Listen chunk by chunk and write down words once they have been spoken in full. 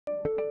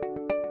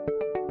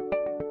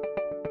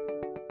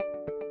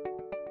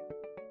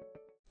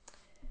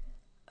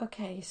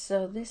Okay,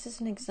 so this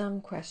is an exam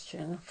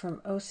question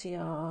from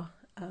OCR,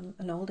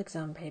 an old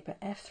exam paper,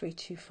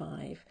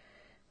 F325,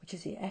 which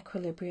is the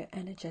Equilibria,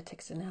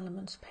 Energetics and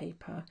Elements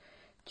paper,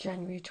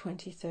 January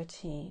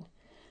 2013.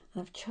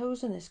 And I've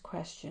chosen this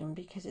question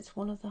because it's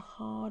one of the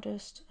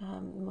hardest,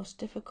 most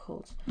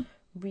difficult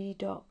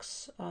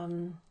redox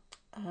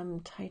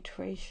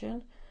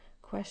titration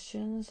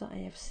questions that I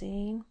have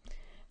seen.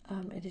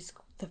 It is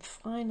the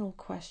final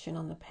question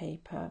on the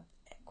paper,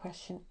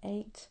 question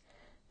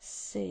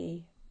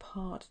 8C,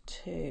 part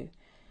 2.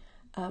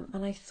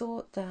 And I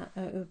thought that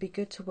it would be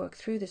good to work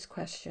through this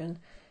question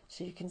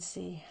so you can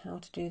see how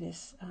to do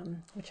this,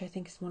 which I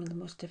think is one of the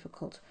most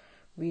difficult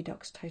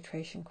redox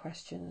titration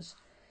questions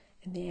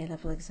in the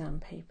A-level exam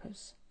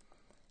papers.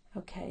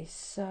 Okay,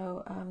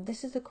 so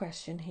this is the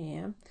question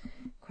here,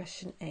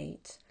 question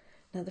 8.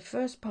 Now the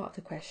first part of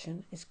the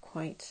question is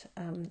quite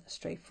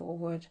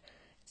straightforward.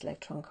 It's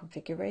electron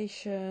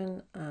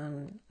configuration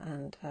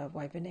and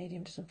why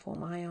vanadium doesn't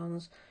form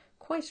ions,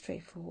 quite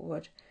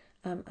straightforward.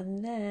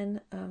 And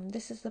then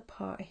this is the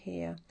part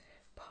here,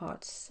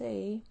 part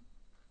C,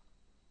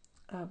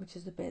 which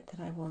is the bit that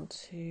I want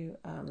to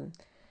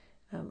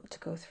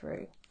go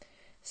through.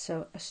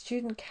 So a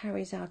student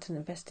carries out an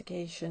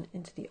investigation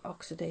into the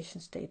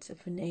oxidation states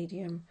of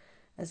vanadium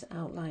as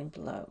outlined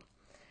below.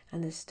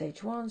 And there's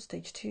stage 1,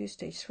 stage 2,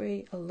 stage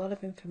 3, a lot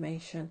of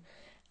information,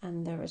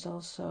 and there is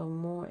also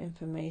more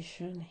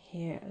information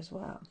here as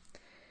well.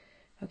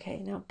 Okay,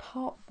 now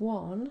part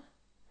 1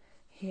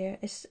 here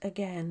is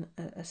again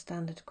a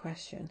standard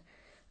question,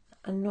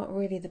 and not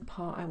really the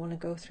part I want to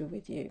go through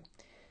with you.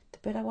 The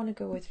bit I want to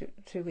go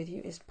through with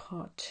you is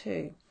part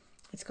 2.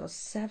 It's got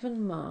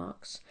 7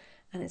 marks,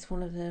 and it's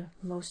one of the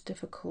most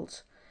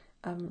difficult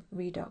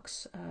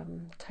redox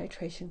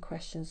titration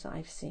questions that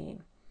I've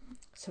seen.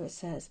 So it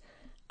says,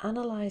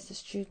 analyze the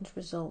student's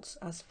results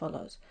as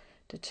follows.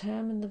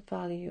 Determine the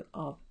value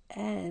of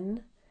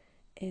N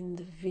in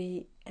the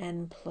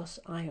Vn plus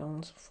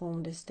ions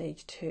formed in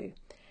stage 2.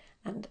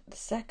 And the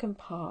second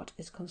part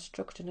is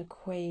construct an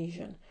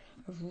equation,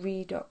 a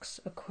redox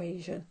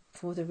equation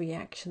for the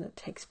reaction that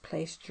takes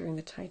place during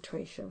the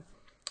titration,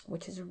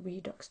 which is a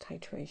redox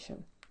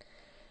titration.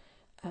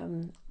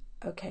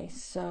 Okay,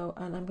 so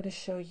and I'm going to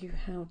show you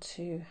how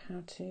to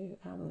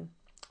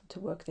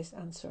work this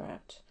answer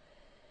out.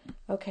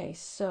 Okay,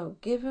 so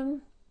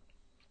given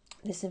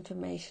this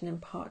information in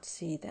part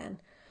C,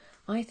 then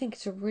I think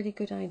it's a really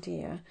good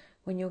idea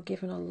when you're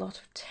given a lot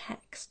of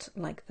text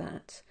like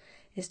that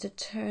is to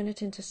turn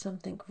it into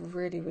something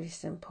really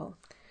simple.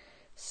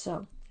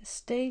 So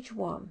stage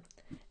 1,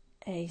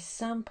 a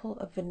sample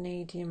of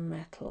vanadium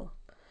metal.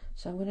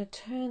 So I'm going to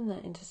turn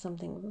that into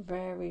something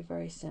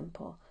very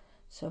simple.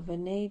 So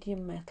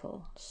vanadium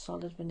metal,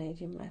 solid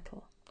vanadium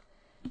metal.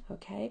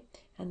 Okay,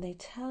 and they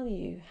tell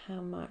you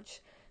how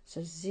much,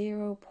 so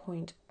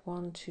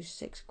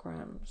 0.126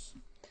 grams.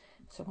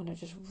 So I'm going to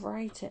just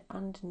write it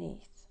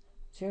underneath,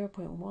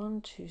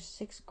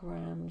 0.126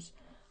 grams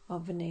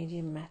of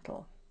vanadium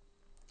metal.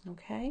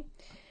 Okay,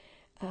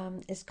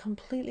 is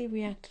completely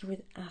reacted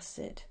with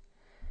acid.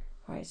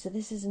 All right, so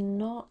this is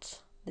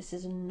not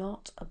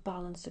a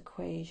balanced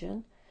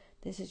equation.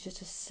 This is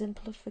just a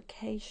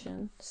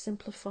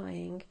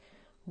simplifying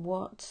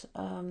what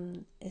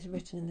is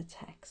written in the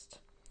text.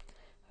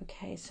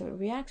 Okay, so it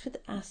reacts with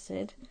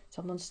acid,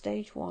 so I'm on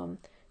stage 1,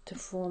 to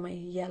form a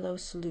yellow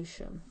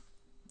solution.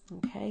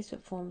 Okay, so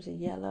it forms a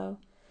yellow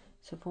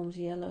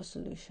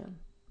solution.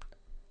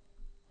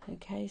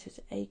 Okay, so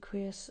it's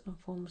aqueous and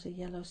forms a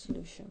yellow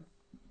solution.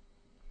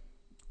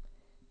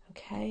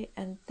 Okay,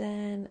 and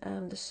then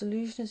the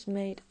solution is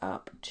made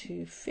up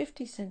to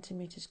 50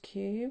 centimeters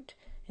cubed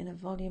in a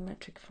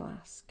volumetric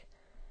flask.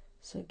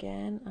 So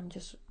again, I'm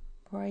just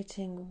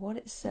writing what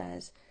it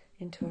says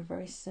into a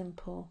very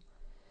simple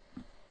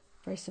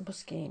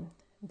scheme.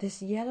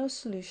 This yellow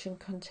solution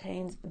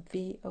contains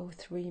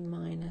VO3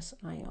 minus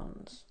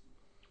ions.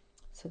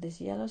 So this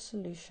yellow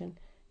solution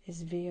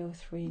is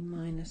VO3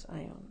 minus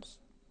ions.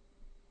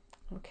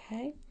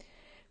 Okay,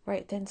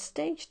 right, then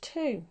stage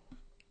 2.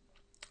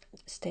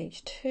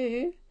 Stage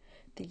 2,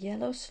 the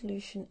yellow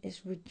solution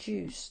is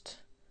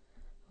reduced.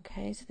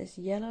 Okay, so this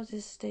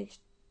is stage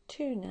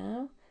 2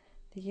 now.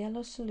 The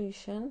yellow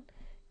solution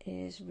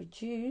is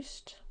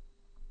reduced.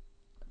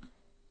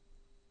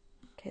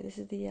 Okay, this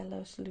is the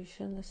yellow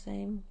solution, the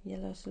same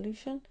yellow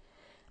solution,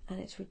 and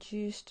it's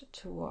reduced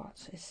to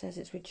what? It says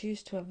it's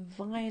reduced to a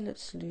violet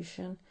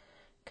solution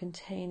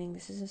containing,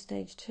 this is in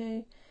stage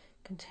 2,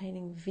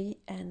 containing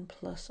Vn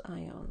plus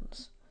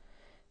ions.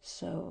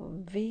 So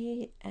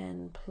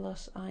Vn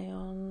plus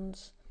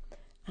ions,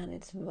 and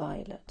it's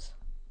violet.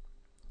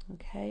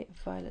 Okay,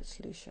 violet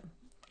solution.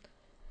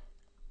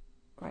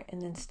 Right,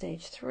 and then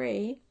stage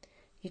 3,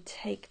 you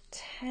take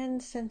 10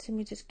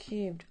 centimeters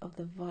cubed of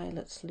the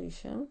violet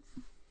solution.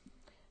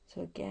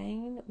 So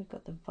again, we've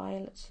got the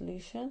violet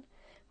solution,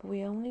 but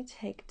we only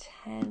take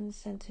 10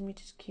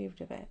 centimeters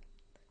cubed of it.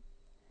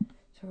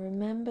 So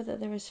remember that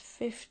there's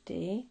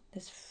 50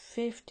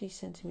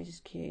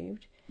 centimeters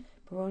cubed,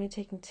 but we're only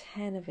taking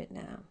 10 of it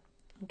now.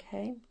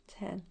 Okay,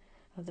 10.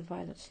 of the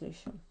violet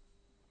solution.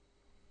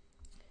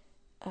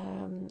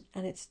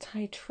 And it's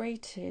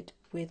titrated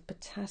with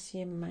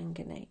potassium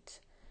manganate.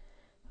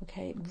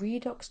 Okay,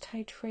 redox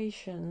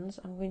titrations,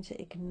 I'm going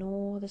to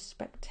ignore the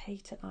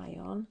spectator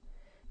ion,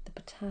 the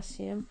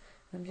potassium,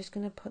 and I'm just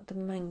going to put the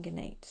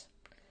manganate.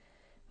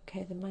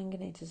 Okay, the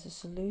manganate is a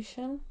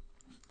solution,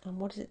 and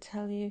what does it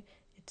tell you?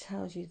 It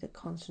tells you the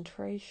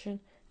concentration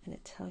and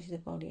it tells you the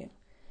volume.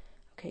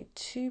 Okay,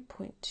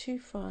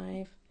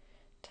 2.25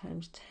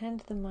 times 10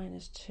 to the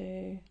minus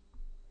 2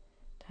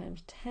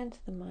 times 10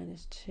 to the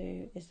minus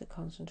 2 is the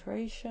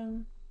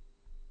concentration.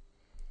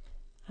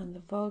 And the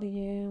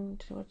volume,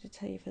 what did it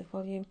tell you for the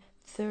volume?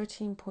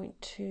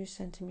 13.2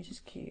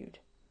 centimeters cubed.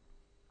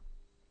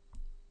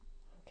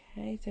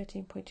 Okay,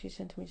 13.2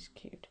 centimeters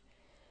cubed.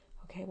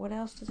 Okay, what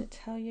else does it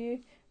tell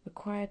you?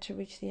 Required to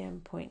reach the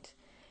end point.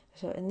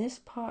 So in this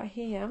part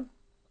here,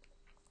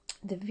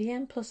 the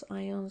Vn plus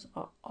ions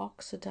are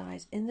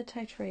oxidized in the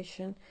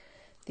titration.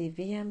 The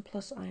Vn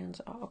plus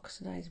ions are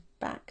oxidized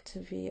back to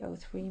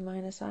VO3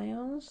 minus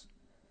ions.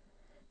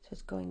 So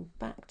it's going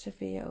back to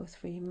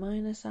VO3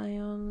 minus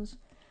ions,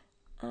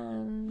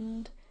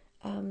 and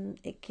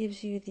it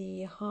gives you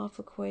the half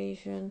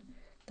equation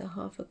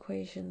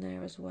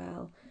there as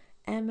well.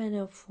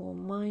 MnO4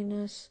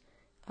 minus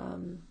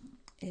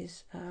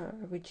is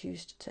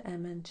reduced to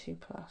Mn2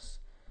 plus.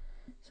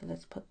 So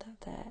let's put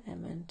that there,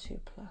 Mn2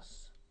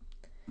 plus.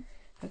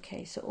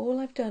 Okay, so all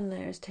I've done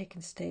there is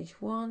taken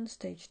stage 1,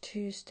 stage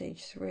 2,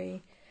 stage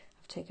 3.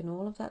 I've taken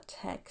all of that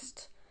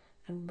text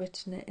and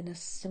written it in a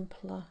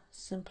simpler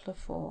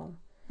form.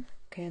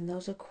 Okay, and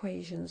those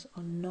equations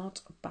are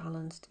not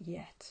balanced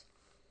yet.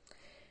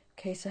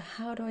 Okay, so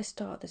how do I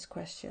start this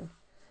question?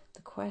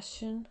 The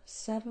question,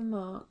 7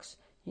 marks,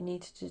 you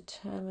need to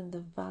determine the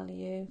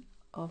value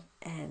of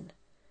N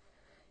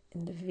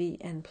in the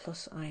Vn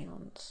plus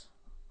ions.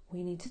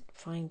 We need to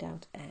find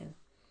out N.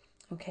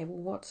 Okay, well,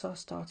 what's our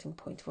starting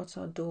point? What's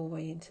our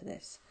doorway into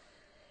this?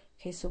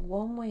 Okay, so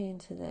one way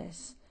into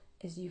this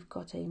is you've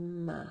got a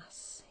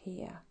mass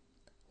here.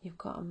 You've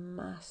got a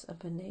mass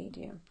of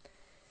vanadium.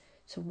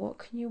 So what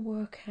can you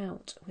work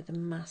out with a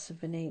mass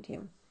of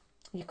vanadium?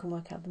 You can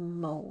work out the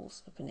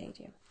moles of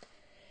vanadium.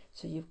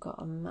 So you've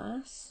got a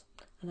mass,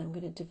 and I'm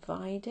going to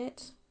divide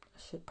it.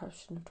 I probably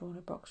shouldn't have drawn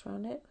a box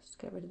around it. Let's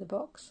get rid of the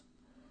box.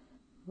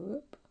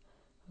 Whoop.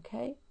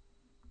 Okay.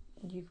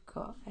 You've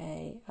got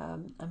a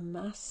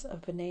mass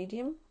of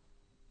vanadium.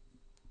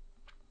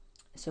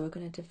 So we're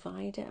going to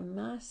divide it. A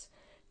mass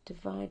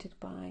divided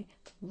by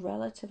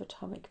relative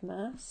atomic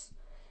mass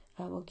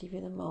will give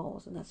you the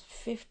moles, and that's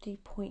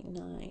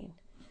 50.9.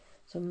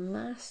 So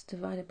mass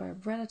divided by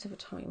relative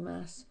atomic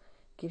mass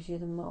gives you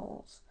the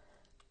moles.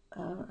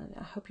 And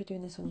I hope you're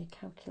doing this on your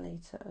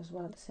calculator as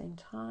well at the same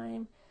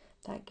time.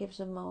 That gives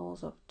the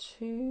moles of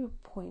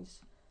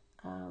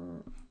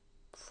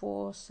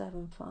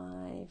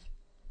 2.475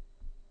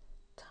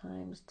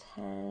 times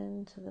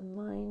 10 to the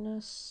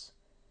minus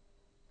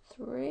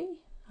 3.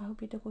 I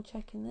hope you're double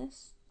checking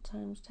this.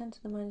 Times 10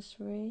 to the minus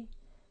 3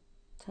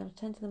 times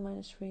 10 to the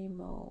minus 3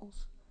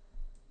 moles.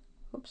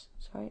 Oops,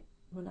 sorry,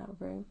 run out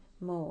of room.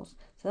 Moles.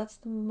 So that's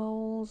the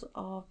moles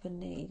of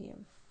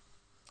vanadium.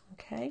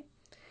 Okay,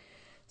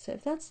 so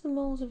if that's the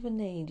moles of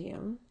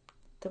vanadium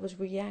that was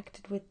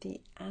reacted with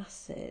the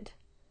acid,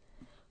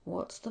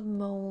 what's the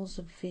moles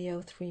of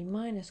VO3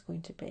 minus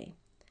going to be?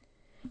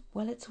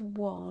 Well, it's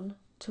 1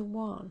 to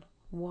 1,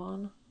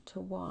 1 to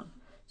 1.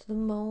 So the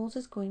moles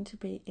is going to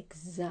be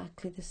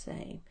exactly the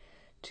same.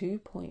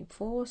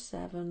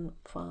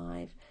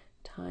 2.475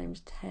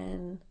 times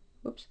 10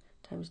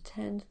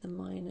 to the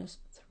minus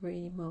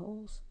 3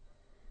 moles.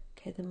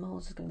 Okay, the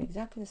moles is going to be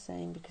exactly the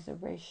same because the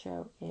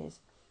ratio is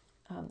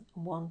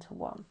 1 to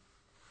 1.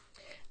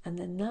 And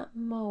then that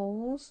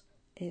moles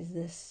is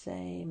the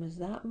same as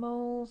that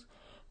moles,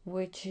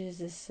 which is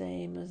the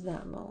same as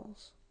that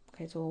moles.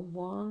 Okay, it's all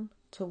 1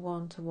 to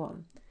 1 to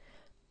 1.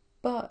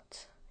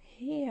 But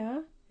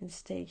here in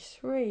stage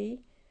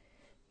 3,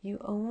 you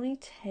only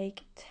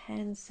take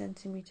 10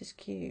 centimeters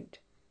cubed.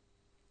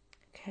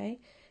 Okay,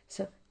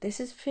 so this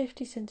is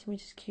 50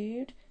 centimeters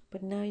cubed,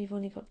 but now you've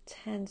only got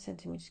 10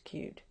 centimeters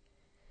cubed.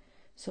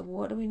 So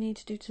what do we need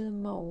to do to the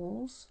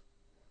moles?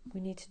 We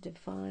need to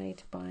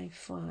divide by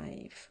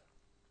 5.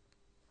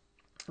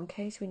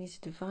 Okay, so we need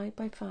to divide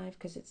by 5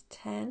 because it's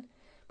 10.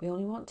 We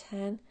only want 10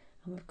 and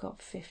we've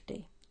got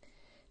 50.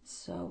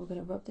 So we're going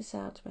to rub this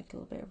out to make a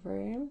little bit of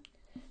room.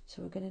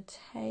 So we're going to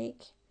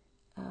take,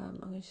 I'm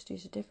going to just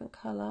use a different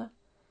colour.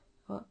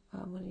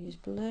 I'm going to use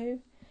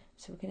blue.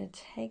 So we're going to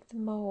take the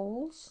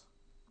moles,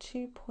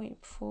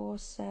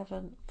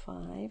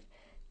 2.475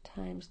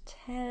 times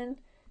 10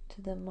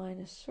 to the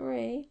minus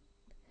 3.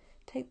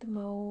 Take the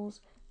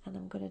moles, and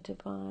I'm going to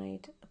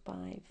divide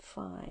by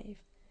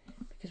 5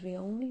 because we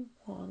only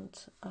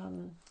want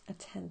a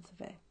tenth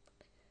of it.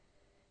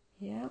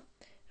 Yeah,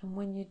 and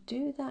when you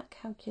do that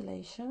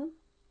calculation,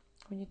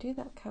 you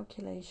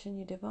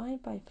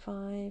divide by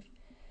 5,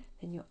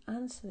 then your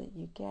answer that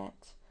you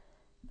get,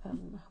 I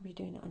hope you're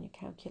doing it on your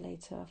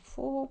calculator,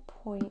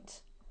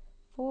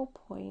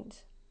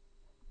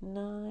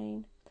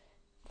 4.9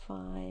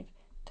 0.95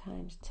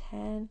 times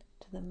 10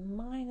 to the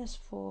minus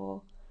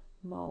 4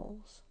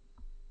 moles.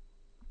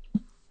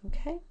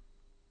 Okay,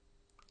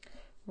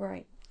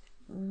 right,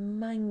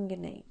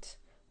 manganate.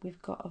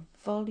 We've got a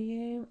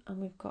volume and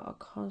we've got a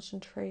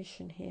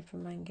concentration here for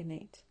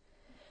manganate.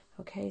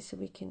 Okay, so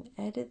we can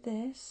edit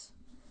this.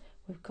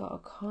 We've got a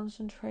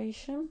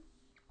concentration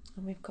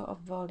and we've got a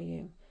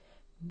volume.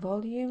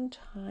 Volume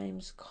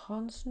times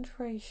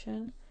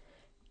concentration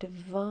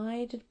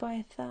divided by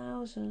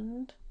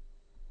 1,000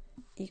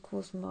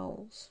 equals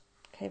moles.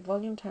 Okay,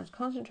 volume times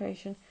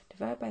concentration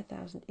divided by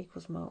 1,000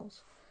 equals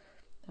moles.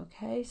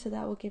 Okay, so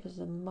that will give us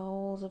the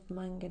moles of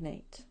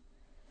manganate.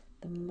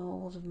 The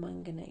moles of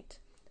manganate.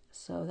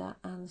 So that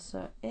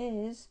answer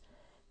is,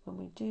 when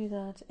we do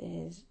that,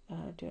 is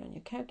do it on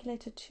your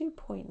calculator,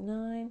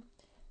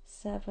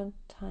 2.97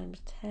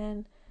 times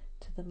 10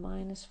 to the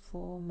minus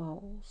 4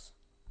 moles.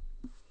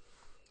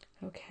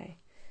 Okay,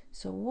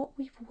 so what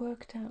we've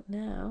worked out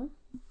now,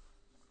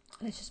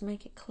 let's just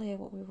make it clear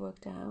what we've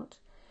worked out.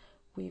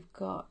 We've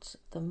got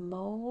the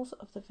moles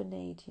of the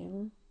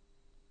vanadium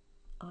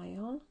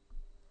ion,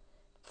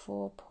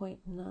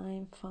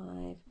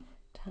 4.95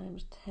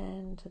 times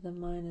 10 to the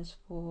minus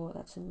 4,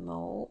 that's in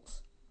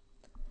moles.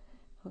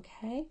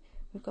 Okay,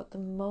 we've got the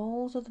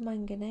moles of the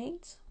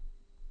manganate,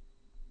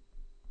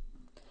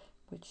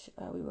 which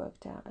we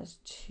worked out as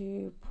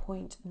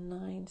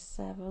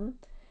 2.97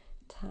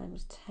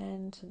 times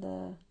 10 to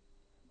the,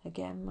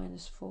 again,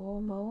 minus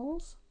 4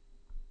 moles.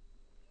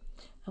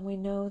 And we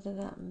know that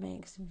that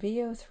makes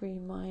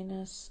VO3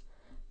 minus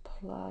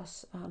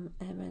plus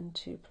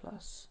Mn2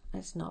 plus.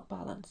 It's not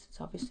balanced. It's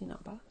obviously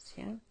not balanced,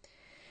 yeah?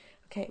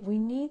 Okay, we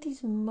need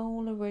these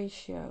molar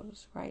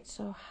ratios, right?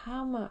 So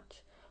how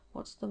much,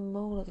 what's the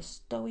molar, the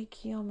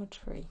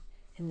stoichiometry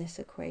in this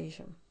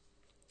equation?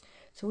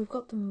 So we've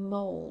got the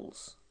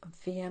moles of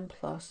Vm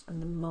plus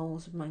and the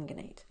moles of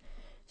manganate.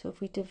 So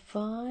if we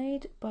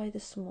divide by the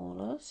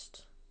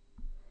smallest,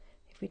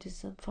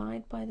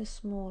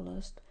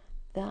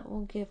 that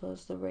will give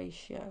us the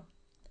ratio.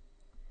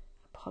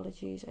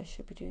 Apologies, I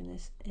should be doing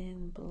this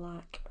in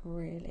black,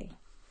 really.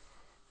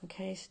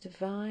 Okay, so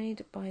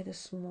divide by the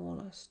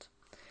smallest.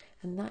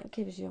 And that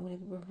gives you, I'm going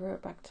to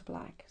revert back to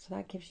black. So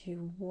that gives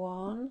you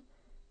 1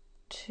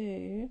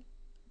 to,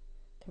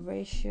 the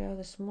ratio,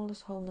 the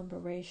smallest whole number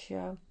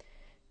ratio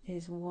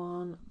is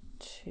 1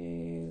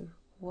 to,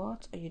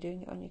 what? Are you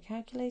doing it on your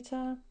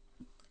calculator?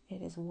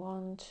 It is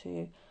 1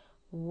 to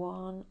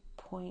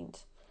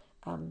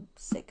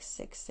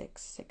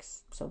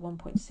 1.6666, so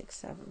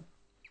 1.67.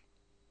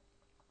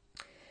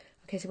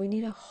 Okay, so we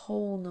need a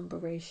whole number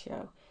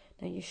ratio.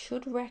 Now you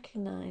should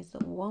recognize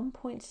that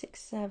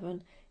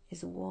 1.67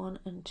 is 1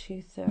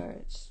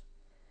 2/3.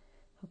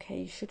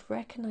 Okay, you should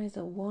recognize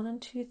that 1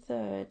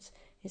 2/3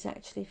 is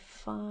actually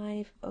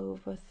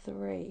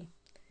 5/3.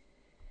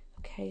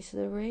 Okay, so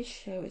the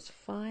ratio is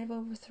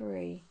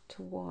 5/3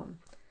 to 1.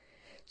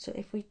 So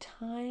if we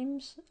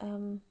times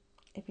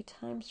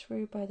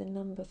through by the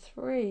number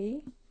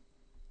 3,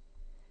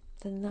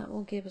 then that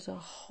will give us a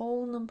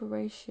whole number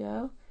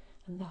ratio,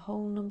 and the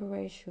whole number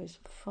ratio is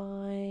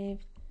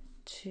 5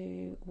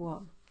 to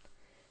 1.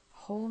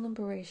 Whole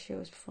number ratio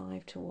is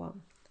 5 to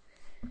 1.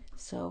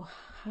 So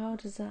how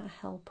does that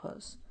help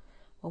us?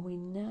 Well, we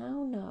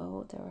now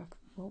know there are,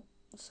 I'm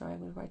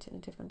going to write it in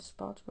a different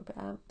spot, rub it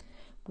out.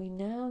 We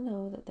now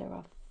know that there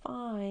are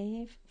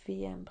 5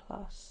 Vm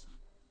plus.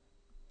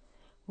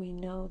 We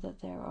know that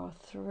there are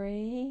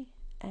 3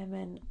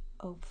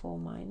 MnO4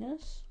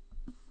 minus,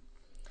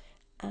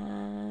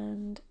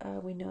 and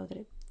we know that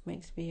it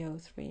makes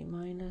VO3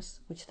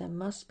 minus, which there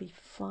must be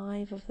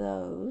 5 of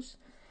those,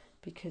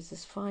 because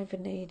there's 5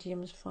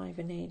 vanadiums,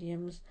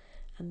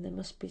 and there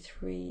must be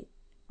 3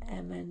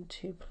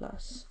 Mn2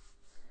 plus.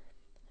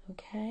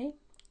 Okay,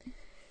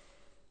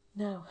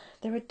 now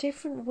there are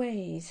different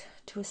ways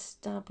to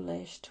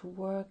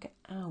work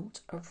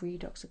out a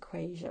redox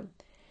equation,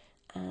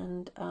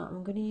 and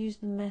I'm going to use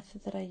the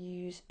method that I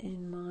use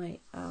in my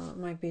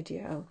my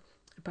video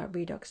about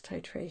redox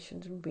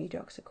titrations and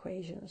redox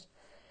equations.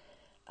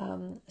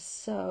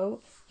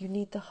 So you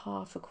need the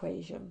half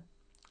equation.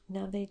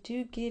 Now they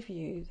do give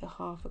you the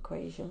half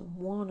equation,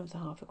 one of the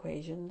half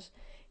equations.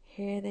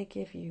 Here they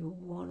give you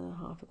one of the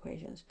half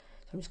equations.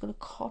 So I'm just going to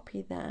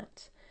copy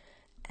that.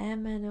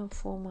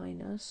 MnO4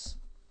 minus,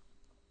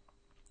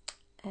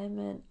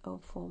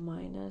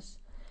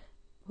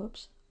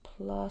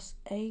 plus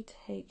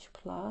 8H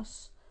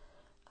plus,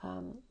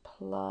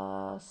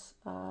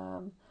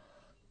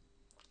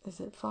 is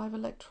it 5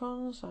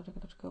 electrons? I'm going to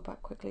have to go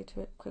back quickly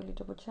to it, quickly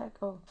double check.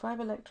 5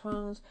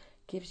 electrons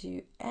gives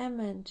you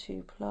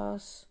Mn2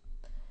 plus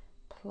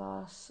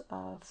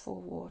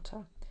 4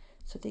 water.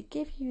 So they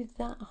give you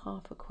that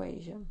half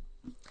equation,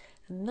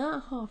 and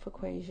that half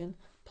equation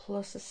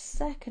plus a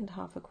second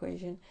half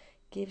equation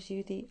gives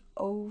you the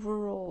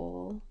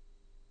overall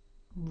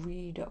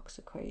redox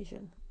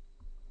equation,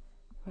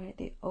 right?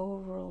 The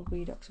overall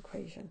redox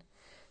equation.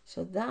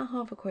 So that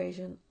half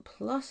equation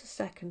plus a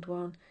second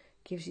one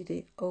gives you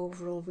the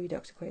overall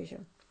redox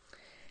equation.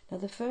 Now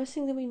the first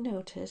thing that we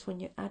notice when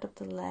you add up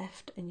the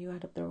left and you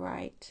add up the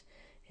right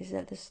is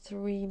that there's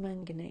 3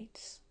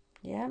 manganetes.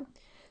 Yeah,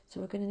 so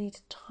we're going to need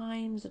to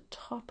times the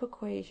top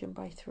equation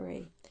by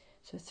 3.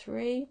 So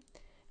 3,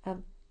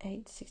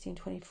 8, 16,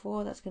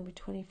 24, that's going to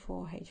be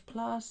 24H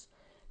plus,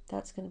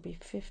 that's going to be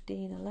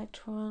 15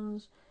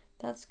 electrons,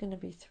 that's going to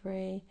be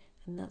 3,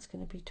 and that's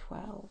going to be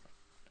 12.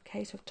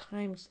 Okay, so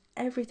times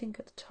everything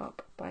at the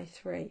top by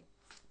 3,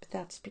 but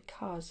that's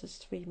because there's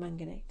 3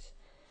 manganetes.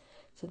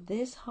 So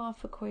this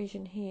half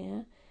equation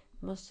here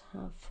must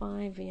have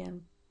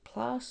 5Vn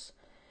plus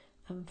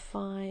and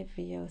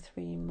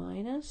 5VO3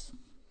 minus.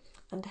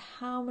 And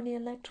how many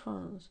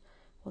electrons?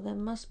 Well, there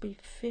must be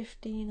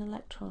 15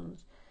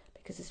 electrons,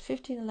 because there's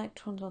 15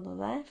 electrons on the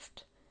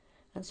left,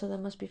 and so there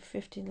must be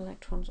 15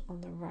 electrons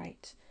on the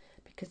right,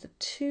 because the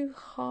 2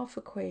 half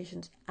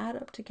equations add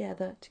up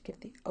together to give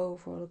the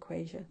overall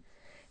equation.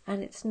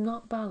 And it's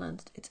not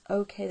balanced. It's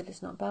okay that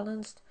it's not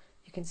balanced.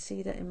 You can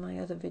see that in my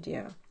other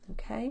video.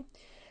 Okay,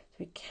 so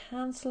we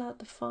cancel out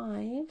the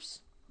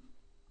 5s.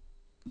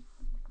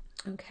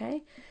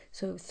 Okay,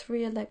 so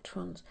 3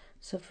 electrons.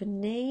 So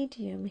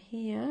vanadium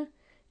here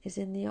is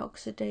in the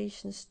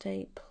oxidation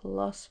state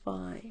plus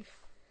 5.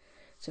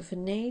 So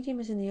vanadium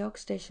is in the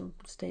oxidation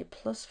state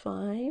plus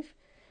 5.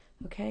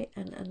 Okay,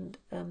 and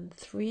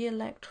 3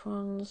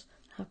 electrons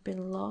have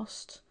been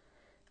lost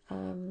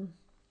from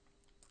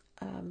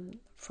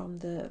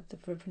the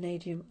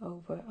vanadium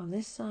over on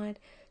this side.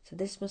 So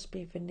this must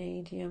be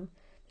vanadium.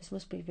 This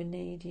must be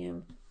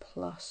vanadium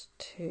plus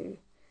 2.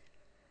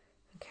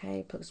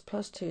 Okay, because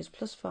plus 2 is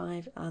plus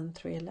 5 and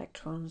 3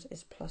 electrons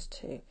is plus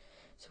 2.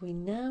 So we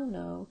now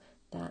know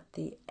that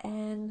the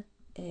N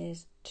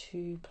is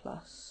 2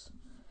 plus.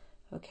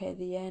 Okay,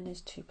 the N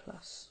is 2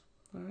 plus.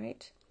 All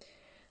right.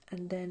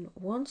 And then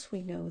once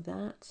we know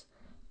that,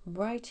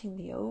 writing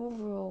the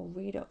overall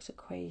redox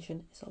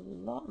equation is a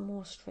lot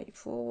more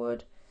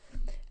straightforward.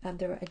 And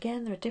there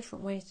are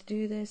different ways to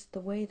do this. The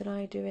way that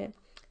I do it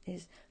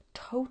is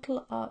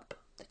total up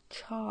the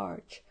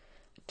charge.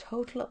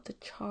 Total up the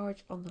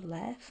charge on the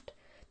left.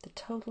 The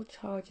total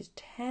charge is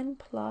 10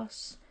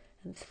 plus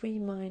and 3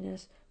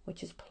 minus,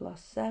 which is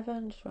plus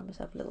 7. Just write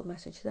myself a little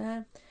message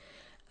there.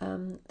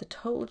 The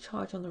total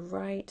charge on the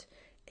right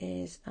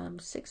is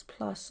 6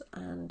 plus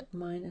and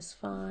minus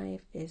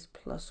 5 is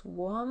plus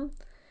 1.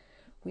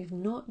 We've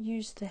not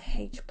used the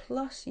H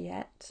plus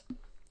yet.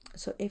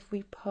 So if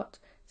we put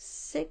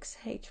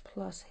 6H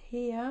plus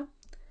here,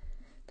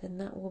 then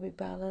that will be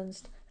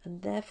balanced,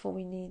 and therefore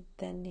we need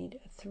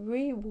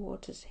 3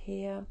 waters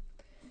here.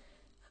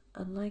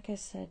 And like I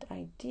said,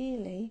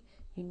 ideally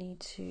you need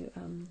to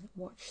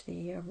watch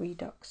the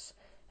redox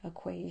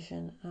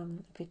equation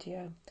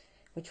video,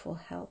 which will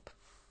help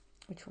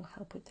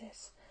with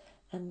this.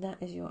 And that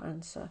is your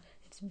answer.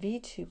 It's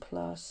V2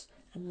 plus,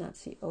 and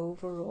that's the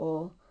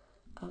overall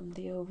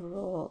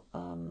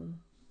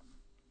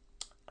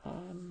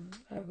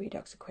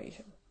redox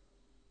equation.